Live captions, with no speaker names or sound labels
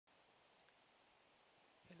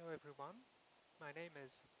everyone. My name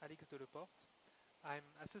is Deleporte. I'm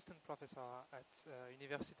assistant professor at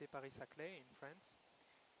Université Paris-Saclay in France.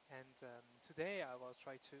 And today I will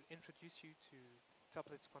try to introduce you to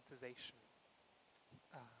Toeplitz quantization.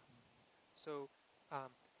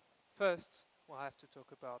 First we'll have to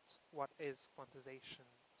talk about what is quantization.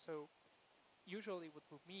 So usually what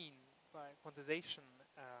we mean by quantization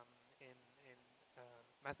in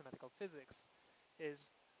mathematical physics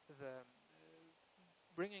is the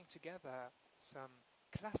bringing together some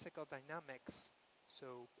classical dynamics,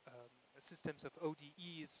 so systems of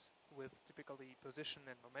ODEs with typically position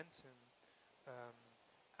and momentum,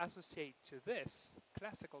 associate to this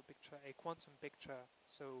classical picture a quantum picture,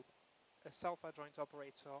 so a self-adjoint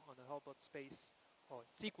operator on a Hilbert space, or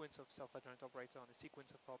a sequence of self-adjoint operator on a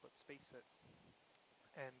sequence of Hilbert spaces.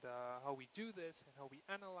 And how we do this and how we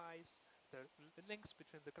analyze the links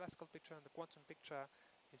between the classical picture and the quantum picture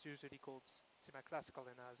is usually called semi-classical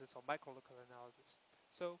analysis or microlocal analysis.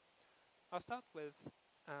 So I'll start with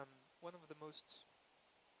one of the most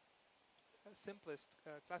simplest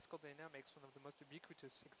classical dynamics, one of the most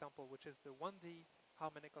ubiquitous example, which is the 1D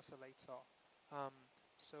harmonic oscillator.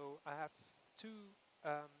 So I have two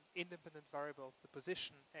independent variables, the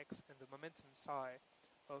position x and the momentum psi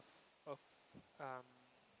of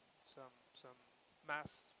some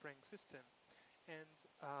mass spring system, and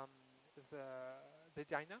the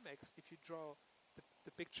dynamics, if you draw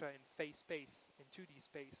the picture in phase space, in 2D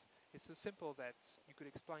space, is so simple that you could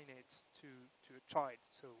explain it to a child.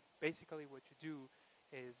 So basically what you do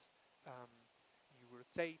is you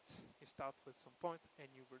rotate, you start with some point and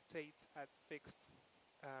you rotate at fixed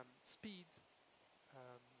speed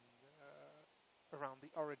around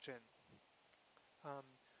the origin.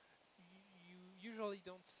 You usually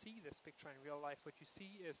don't see this picture in real life. What you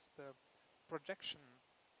see is the projection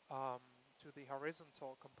to the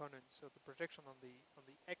horizontal component, so the projection on the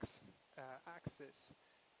x axis,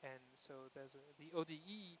 and so there's the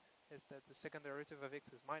ODE is that the second derivative of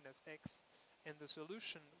x is minus x, and the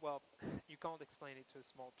solution, well, you can't explain it to a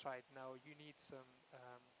small child now. You need some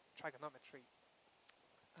trigonometry.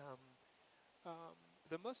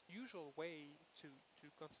 The most usual way to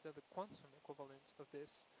consider the quantum equivalent of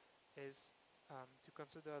this is to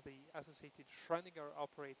consider the associated Schrödinger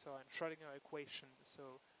operator and Schrödinger equation.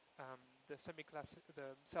 So the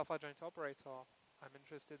self-adjoint operator I'm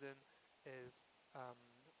interested in is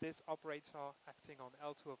this operator acting on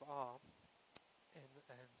L2 of R,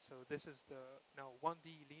 and so this is the now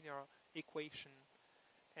 1D linear equation,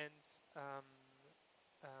 and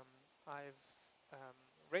I've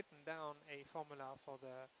written down a formula for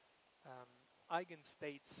the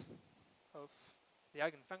eigenstates of the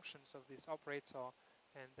eigenfunctions of this operator,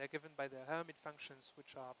 and they're given by the Hermite functions,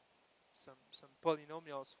 which are some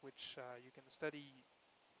polynomials which you can study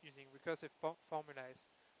using recursive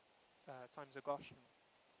formulas times a Gaussian.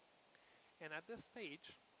 And at this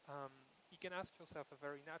stage, you can ask yourself a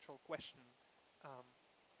very natural question: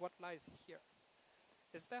 what lies here?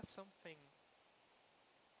 Is there something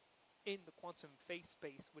in the quantum phase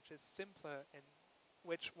space which is simpler and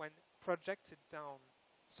which, when projected down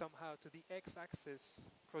somehow to the x-axis,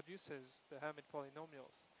 produces the Hermite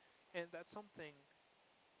polynomials? And that something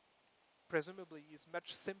presumably is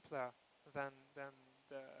much simpler than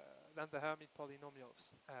the Hermite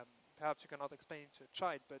polynomials. Perhaps you cannot explain it to a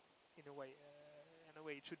child, but in a way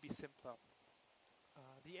it should be simpler.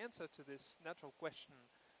 The answer to this natural question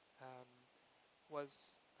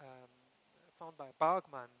was found by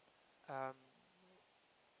Bargmann.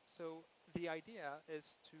 So the idea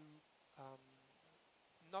is to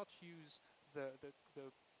not use the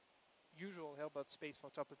usual Hilbert space for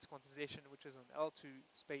Toeplitz quantization, which is an L2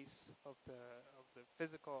 space of the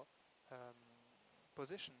physical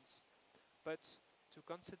positions, but to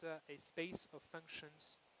consider a space of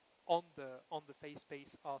functions on the phase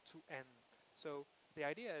space R2n. So the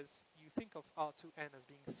idea is you think of R2n as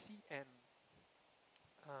being Cn,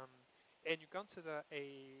 and you consider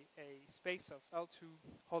a space of L2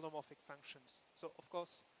 holomorphic functions. So of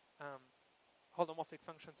course, holomorphic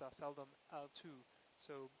functions are seldom L2.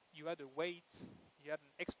 So you add a weight, you add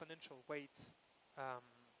an exponential weight,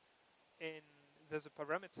 and there's a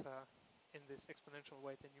parameter in this exponential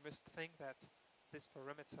weight, and you must think that this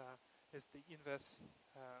parameter is the inverse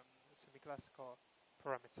semi-classical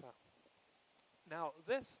parameter. Now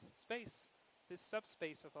this space, this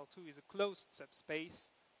subspace of L2 is a closed subspace.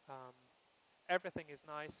 Everything is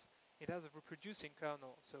nice. It has a reproducing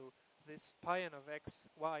kernel. So this pi n of x,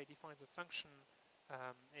 y defines a function,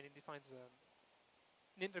 and it defines an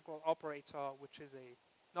integral operator, which is an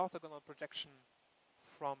orthogonal projection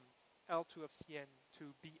from L2 of Cn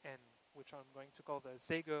to Bn, which I'm going to call the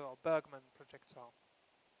Zeger or Bargmann projector.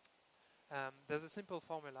 There's a simple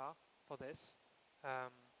formula for this,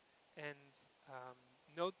 and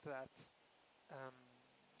note that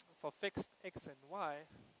for fixed x and y,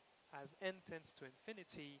 as n tends to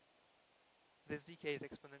infinity, this decay is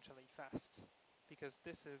exponentially fast, because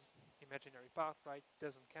this is imaginary part, right?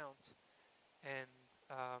 Doesn't count, and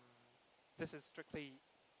this is strictly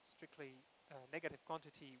negative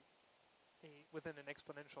quantity within an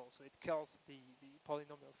exponential, so it kills the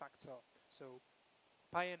polynomial factor. So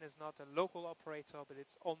pi n is not a local operator, but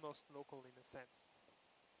it's almost local in a sense.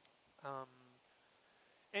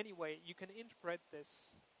 Anyway, you can interpret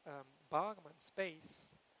this Bargmann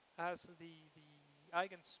space as the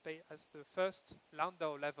eigenspace, as the first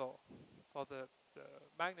Landau level for the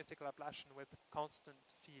magnetic Laplacian with constant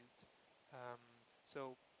field.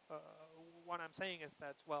 So what I'm saying is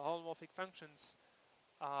that, well, holomorphic functions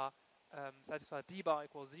are satisfy d bar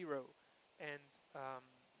equals 0, and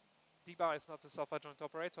d bar is not a self-adjoint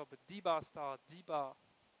operator, but d bar star d bar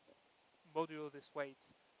modulo this weight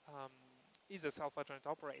is a self-adjoint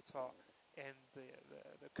operator, and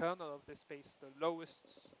the kernel of this space, the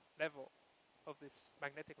lowest level of this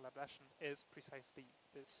magnetic Laplacian, is precisely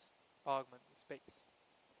this Bargmann space.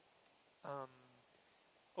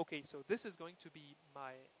 Okay, so this is going to be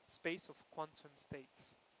my space of quantum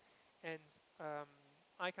states, and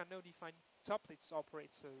I can now define Toeplitz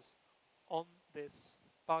operators on this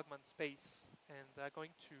Bargmann space, and they're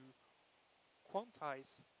going to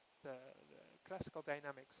quantize the classical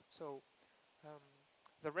dynamics. So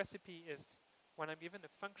the recipe is, when I'm given a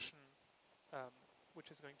function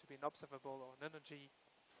which is going to be an observable or an energy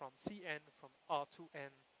from Cn, from R to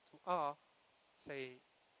n to R, say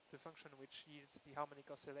the function which yields the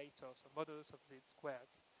harmonic oscillator, so modulus of z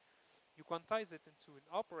squared, you quantize it into an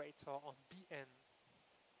operator on Bn,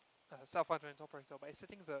 self-adjoint operator, by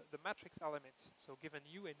setting the matrix element. So given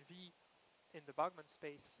u and v in the Bargmann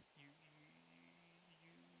space, you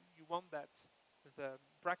want that the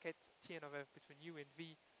bracket Tn of f between u and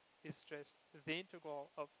v is just the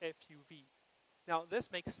integral of f u v. Now this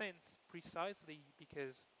makes sense precisely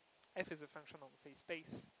because f is a function on phase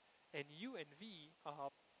space, and u and v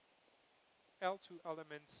are L2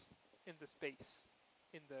 elements in the space,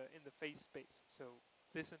 in the phase space. So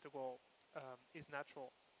this integral is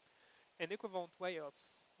natural. An equivalent way of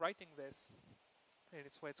writing this, and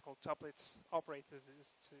it's why it's called Toeplitz operators,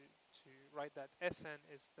 is to write that Sn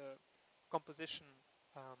is the composition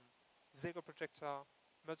Zego projector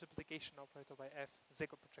multiplication operator by f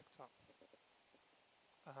Zego projector.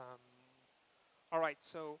 All right,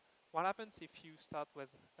 so what happens if you start with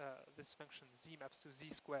this function z maps to z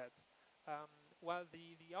squared? Well,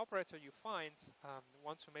 the operator you find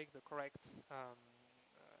once you make the correct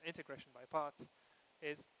integration by parts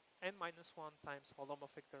is n minus 1 times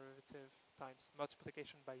holomorphic derivative times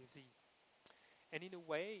multiplication by z. And in a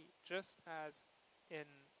way, just as in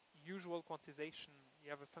usual quantization,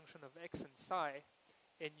 you have a function of x and psi,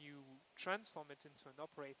 and you transform it into an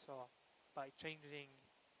operator by changing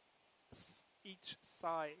each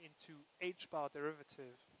psi into h bar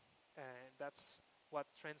derivative, and that's what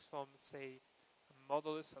transforms, say, a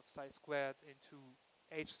modulus of psi squared into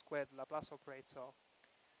h squared Laplace operator.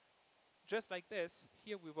 Just like this,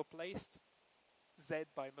 here we replaced z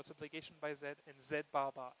by multiplication by z and z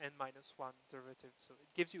bar by n minus 1 derivative. So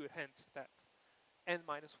it gives you a hint that n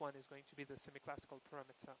minus 1 is going to be the semi-classical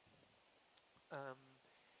parameter.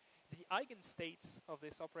 The eigenstates of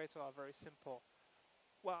this operator are very simple.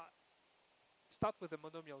 Well, start with the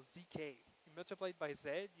monomial zk. You multiply it by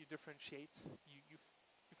z, you differentiate, you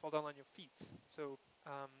fall down on your feet. So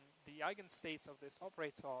the eigenstates of this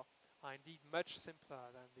operator are indeed much simpler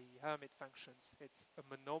than the Hermite functions. It's a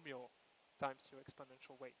monomial times your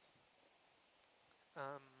exponential weight.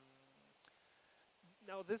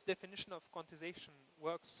 Now this definition of quantization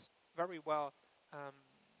works very well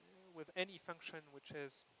with any function which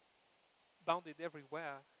is bounded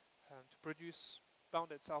everywhere to produce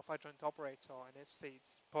bounded self-adjoint operator, and if, say,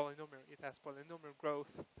 it's polynomial, it has polynomial growth,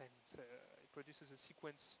 then it produces a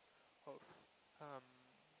sequence of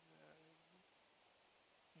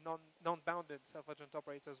non-bounded self-adjoint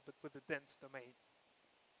operators, but with a dense domain.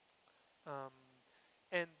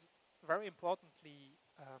 And very importantly,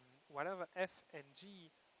 whatever f and g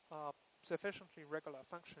are sufficiently regular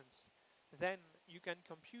functions, then you can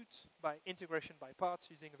compute by integration by parts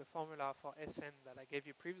using the formula for Sn that I gave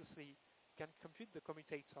you previously. You can compute the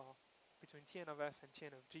commutator between Tn of f and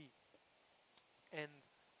Tn of g. And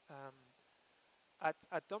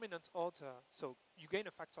at dominant order, so you gain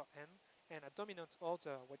a factor n, and at dominant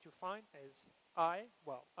order, what you find is I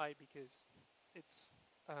because it's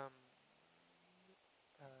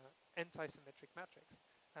anti-symmetric matrix.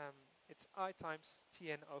 it's I times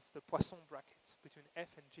Tn of the Poisson bracket between f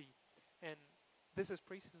and g. And this is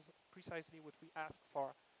precisely what we ask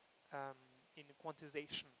for in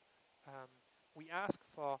quantization. We ask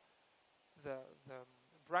for the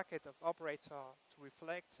bracket of operator to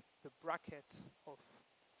reflect the bracket of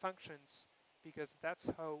functions, because that's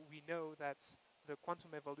how we know that the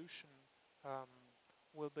quantum evolution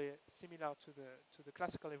will be similar to the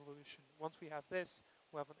classical evolution. Once we have this,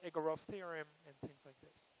 we have an Egorov theorem and things like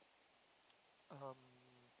this.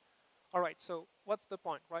 All right, so what's the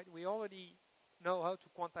point, right? We already know how to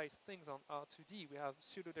quantize things on R2D. We have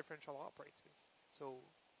pseudo-differential operators. So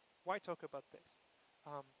why talk about this?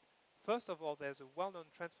 First of all, there's a well-known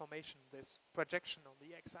transformation, this projection on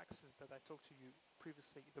the x-axis that I talked to you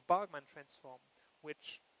previously, the Bargmann transform,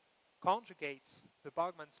 which conjugates the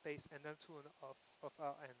Bargmann space and L2 of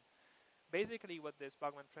Rn. Basically, what this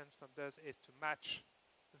Bargmann transform does is to match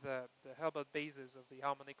the Hilbert bases of the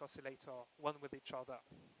harmonic oscillator one with each other.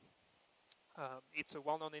 It's a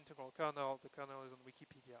well-known integral kernel. The kernel is on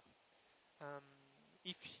Wikipedia.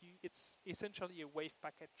 It's essentially a wave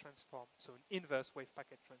packet transform, so an inverse wave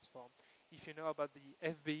packet transform. If you know about the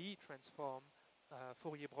FBE transform,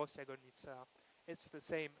 Fourier Bross-Jagonitzer, it's the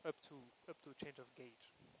same up to change of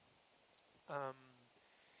gauge.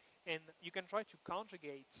 And you can try to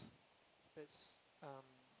conjugate this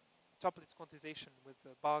Toeplitz quantization with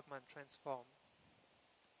the Bargmann transform,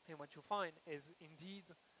 and what you find is indeed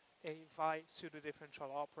a Phi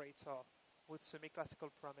pseudo-differential operator with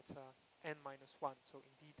semi-classical parameter n-1. So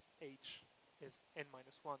indeed H is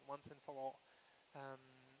n-1 once and for all.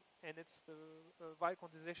 And it's the Phi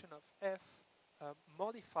quantization of F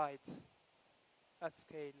modified at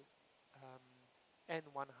scale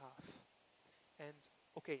n1/2. And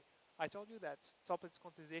okay, I told you that Toeplitz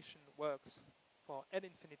quantization works for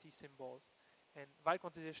n-infinity symbols, and Phi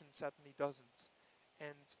quantization certainly doesn't.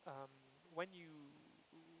 And when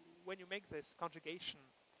you make this conjugation,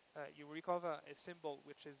 you recover a symbol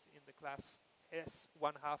which is in the class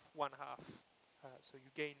S1/2, 1/2. So you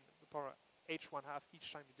gain the power H1/2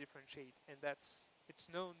 each time you differentiate, and it's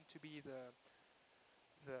known to be the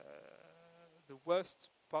worst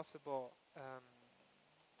possible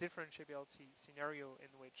differentiability scenario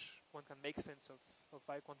in which one can make sense of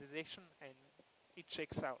Phi quantization, and it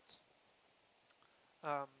checks out.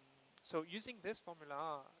 So using this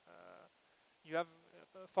formula, you have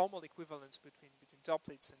a formal equivalence between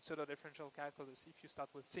Toeplitz and pseudo-differential calculus. If you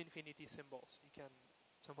start with C-infinity symbols, you can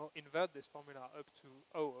somehow invert this formula up to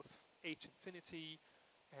O of H infinity,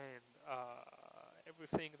 and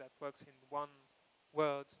everything that works in one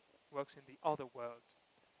world works in the other world.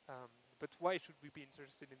 But why should we be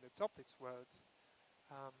interested in the Toeplitz world?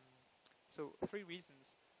 So 3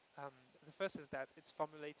 reasons. The first is that it's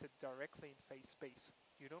formulated directly in phase space.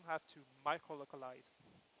 You don't have to micro-localize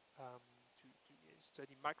to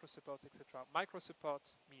study micro-supports, etc.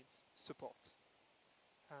 Micro-support means support.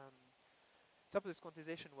 Toeplitz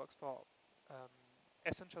quantization works for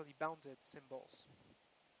essentially bounded symbols.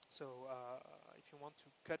 So if you want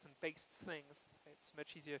to cut and paste things, it's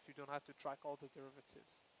much easier if you don't have to track all the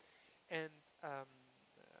derivatives. And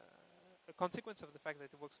a consequence of the fact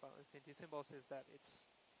that it works for infinity symbols is that it's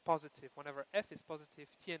positive. Whenever f is positive,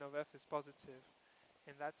 Tn of f is positive.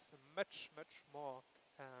 And that's a much, much more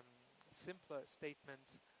simpler statement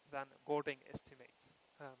than Gording estimates.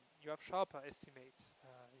 You have sharper estimates.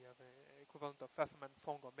 You have an equivalent of Pfefferman,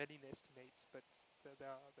 Fong, or Melin estimates, but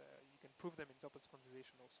you can prove them in Toeplitz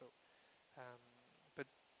quantization also. But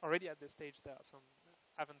already at this stage, there are some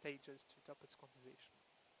advantages to Toeplitz quantization.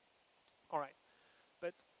 All right,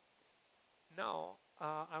 but now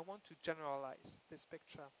I want to generalize this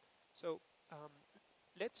picture. So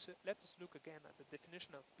let us look again at the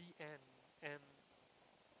definition of Bn, and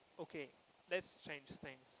okay, let's change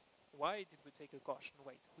things. Why did we take a Gaussian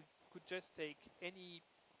weight? We could just take any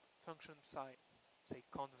function psi, say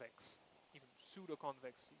convex, even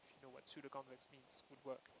pseudo-convex, if you know what pseudo-convex means, would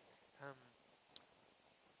work.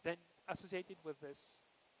 Then associated with this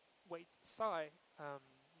weight psi,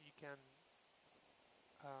 you can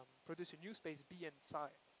produce a new space Bn psi.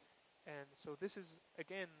 And so this is,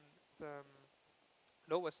 again, the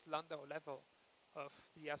lowest Landau level of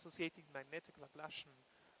the associated magnetic Laplacian,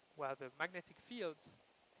 where the magnetic field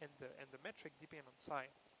and the metric depend on psi.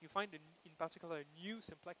 You find, in particular, a new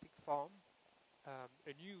symplectic form,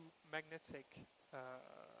 a new magnetic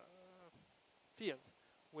field,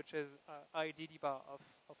 which is I d bar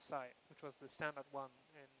of psi, which was the standard one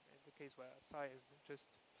in the case where psi is just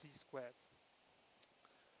z squared.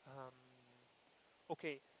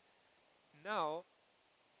 Okay, now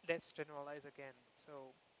let's generalize again.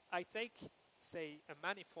 So I take, say, a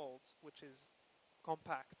manifold which is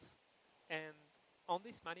compact. And on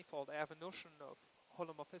this manifold, I have a notion of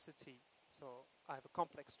holomorphicity. So I have a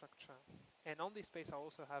complex structure. And on this space, I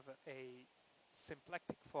also have a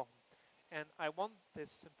symplectic form. And I want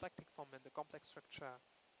this symplectic form and the complex structure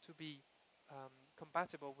to be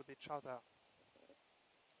compatible with each other.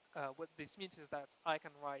 What this means is that I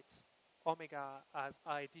can write omega as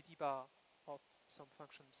I dt bar of some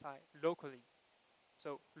function psi locally.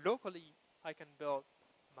 So locally, I can build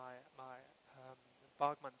my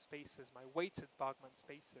Bargmann spaces, my weighted Bargmann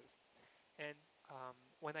spaces. And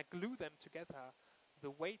when I glue them together,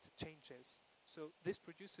 the weight changes. So this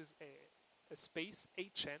produces a space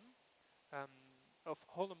Hn of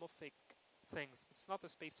holomorphic things. It's not a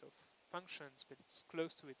space of functions, but it's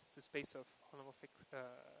close to it. It's a space of holomorphic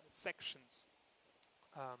sections.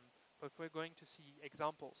 But we're going to see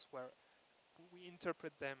examples where we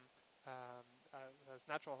interpret them as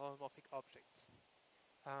natural holomorphic objects.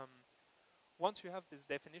 Once you have this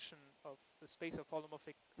definition of the space of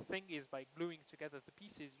holomorphic thingies by gluing together the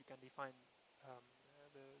pieces, you can define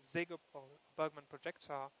the Zego or Bargmann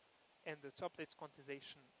projector and the Toeplitz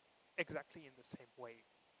quantization exactly in the same way.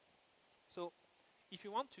 So if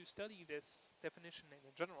you want to study this definition in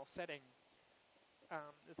a general setting,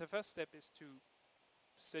 the first step is to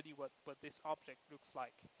study what this object looks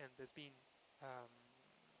like. And there's been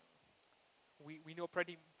we know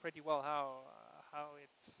pretty well how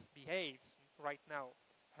it behaves right now,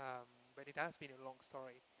 but it has been a long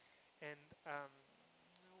story. And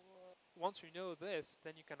once you know this,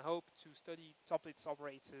 then you can hope to study Toeplitz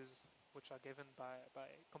operators, which are given by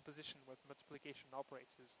composition with multiplication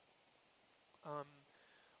operators.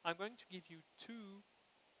 I'm going to give you two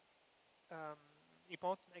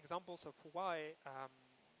important examples of why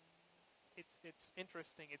it's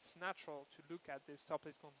interesting, it's natural to look at this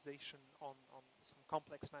Toeplitz quantization on some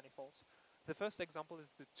complex manifolds. The first example is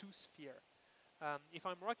the two-sphere. If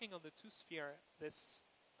I'm working on the two-sphere, this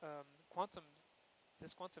quantum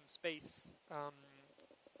space,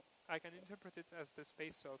 I can interpret it as the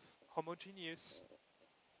space of homogeneous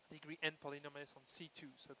degree n polynomials on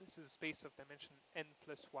C2. So this is a space of dimension n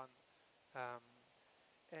plus 1.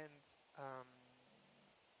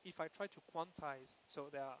 If I try to quantize, so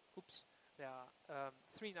there are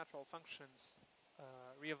three natural functions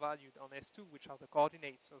reevaluated on S2, which are the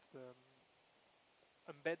coordinates of the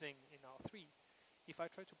embedding in R3. If I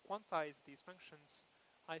try to quantize these functions,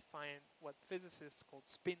 I find what physicists call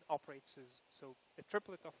spin operators. So a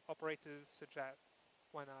triplet of operators such that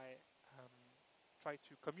when I try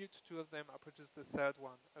to commute two of them, I produce the third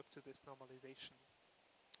one up to this normalization.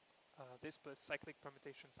 This plus cyclic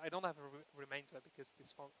permutations. I don't have a remainder because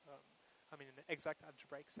this form, in an exact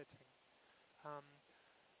algebraic setting.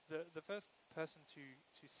 The first person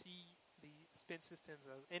to see the spin systems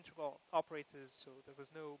as integral operators, so there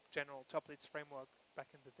was no general Toeplitz framework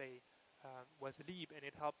back in the day, was Lieb, and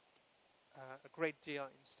it helped a great deal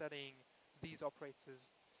in studying these operators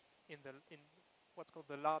in what's called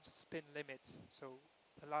the large spin limit, so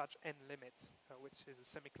the large n limit, which is a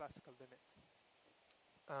semi-classical limit.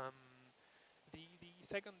 The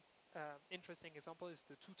second interesting example is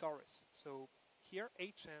the two torus. So here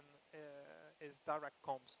Hn is direct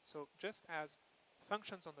comps. So just as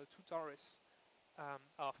functions on the two torus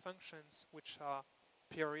are functions which are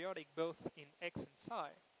periodic both in x and psi,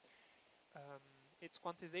 its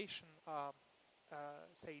quantization are,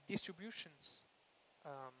 say, distributions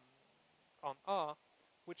on R,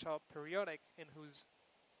 which are periodic and whose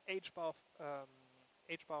h bar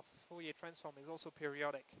Fourier transform is also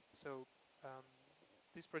periodic. So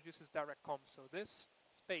this produces direct comps. So this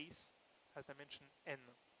space has dimension n.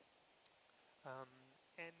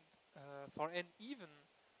 For n even,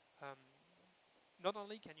 not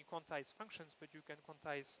only can you quantize functions, but you can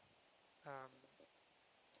quantize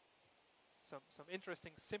some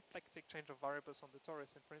interesting symplectic change of variables on the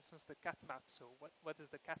torus. And for instance, the cat map. So what is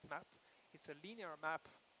the cat map? It's a linear map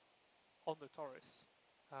on the torus,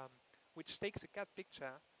 which takes a cat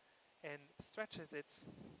picture and stretches it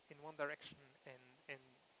in one direction and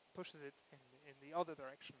pushes it in the other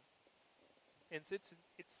direction. And so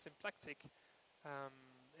it's symplectic,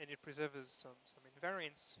 and it preserves some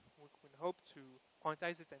invariance. We can hope to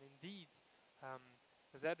quantize it, and indeed,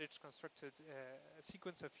 Zelditch constructed a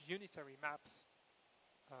sequence of unitary maps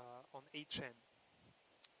on Hn.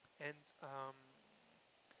 And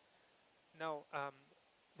now,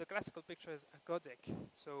 the classical picture is ergodic.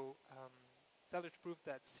 So Zelditch proved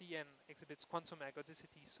that Cn exhibits quantum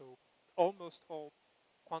ergodicity, so almost all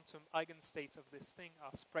quantum eigenstates of this thing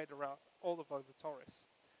are spread around all over the torus.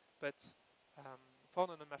 But Faure,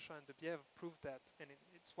 Nonnenmacher, and Bievre proved that, and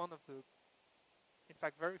it's one of the, in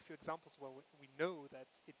fact, very few examples where we know that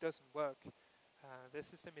it doesn't work. this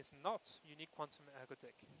system is not unique quantum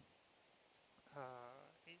ergodic.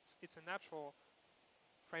 It's a natural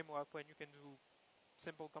framework when you can do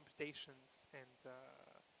simple computations, and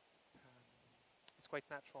it's quite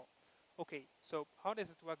natural. Okay, so how does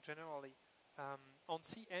it work generally? On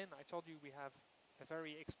Cn, I told you we have a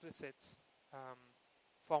very explicit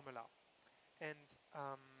formula, and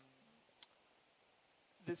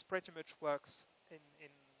this pretty much works in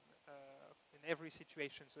every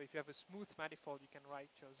situation. So if you have a smooth manifold, you can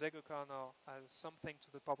write your Zego kernel as something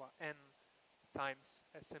to the power n times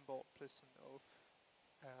a symbol plus an of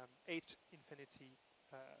h infinity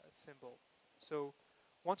symbol. So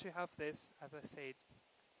once you have this, as I said,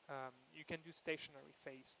 you can do stationary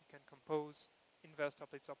phase. You can compose inverse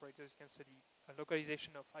Toeplitz operators. You can study a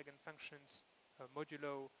localization of eigenfunctions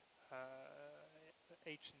modulo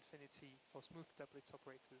h infinity for smooth Toeplitz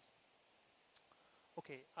operators.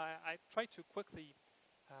 Okay, I try to quickly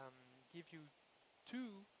give you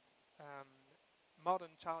two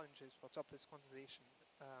modern challenges for Toeplitz quantization.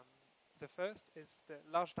 The first is the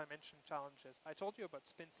large dimension challenges. I told you about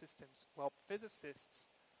spin systems. Well, physicists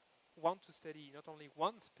want to study not only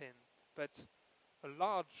one spin, but a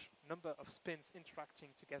large number of spins interacting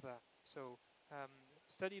together. So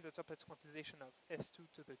study the Toeplitz quantization of S2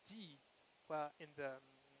 to the D, where in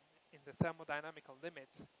the thermodynamical limit,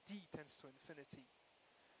 D tends to infinity.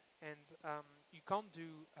 And you can't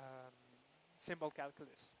do symbol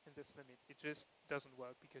calculus in this limit. It just doesn't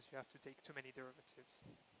work because you have to take too many derivatives.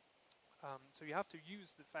 So you have to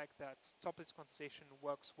use the fact that Toeplitz quantization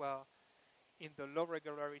works well in the low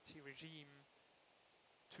regularity regime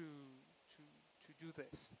to do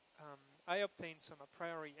this. I obtained some a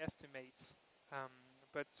priori estimates,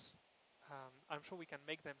 but I'm sure we can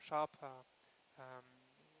make them sharper.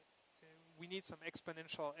 We need some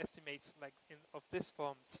exponential estimates like of this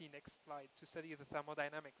form, see next slide, to study the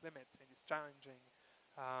thermodynamic limit, and it's challenging.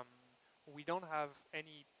 We don't have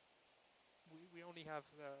any, we only have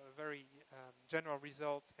a very general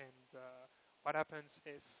result, and what happens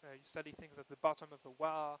if you study things at the bottom of the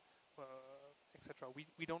well, etc.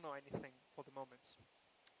 We don't know anything for the moment.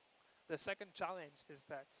 The second challenge is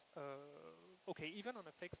that, okay, even on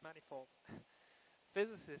a fixed manifold,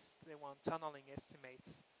 physicists, they want tunneling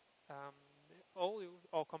estimates. All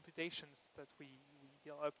our computations that we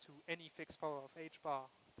deal up to any fixed power of h bar,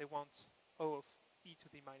 they want O of e to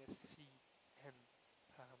the minus c n.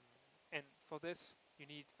 And for this, you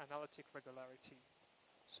need analytic regularity.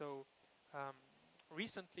 So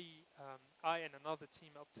recently, I and another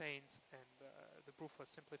team obtained, and the proof was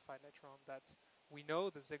simplified later on, that we know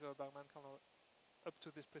the Zego-Bargmann kernel up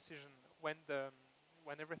to this precision when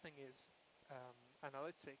everything is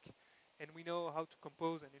analytic, and we know how to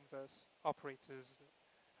compose and inverse operators,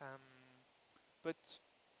 but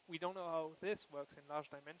we don't know how this works in large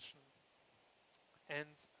dimension.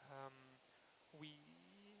 And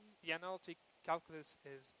the analytic calculus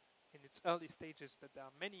is in its early stages, but there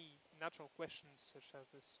are many natural questions, such as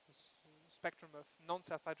this spectrum of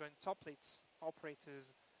non-self-adjoint Toeplitz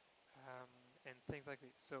operators and things like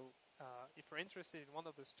this. So if you're interested in one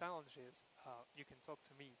of those challenges, you can talk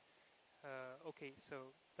to me. Okay,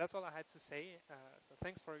 so that's all I had to say. So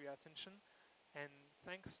thanks for your attention, and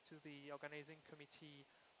thanks to the organizing committee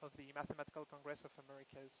of the Mathematical Congress of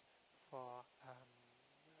Americas for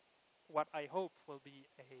what I hope will be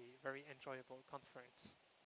a very enjoyable conference.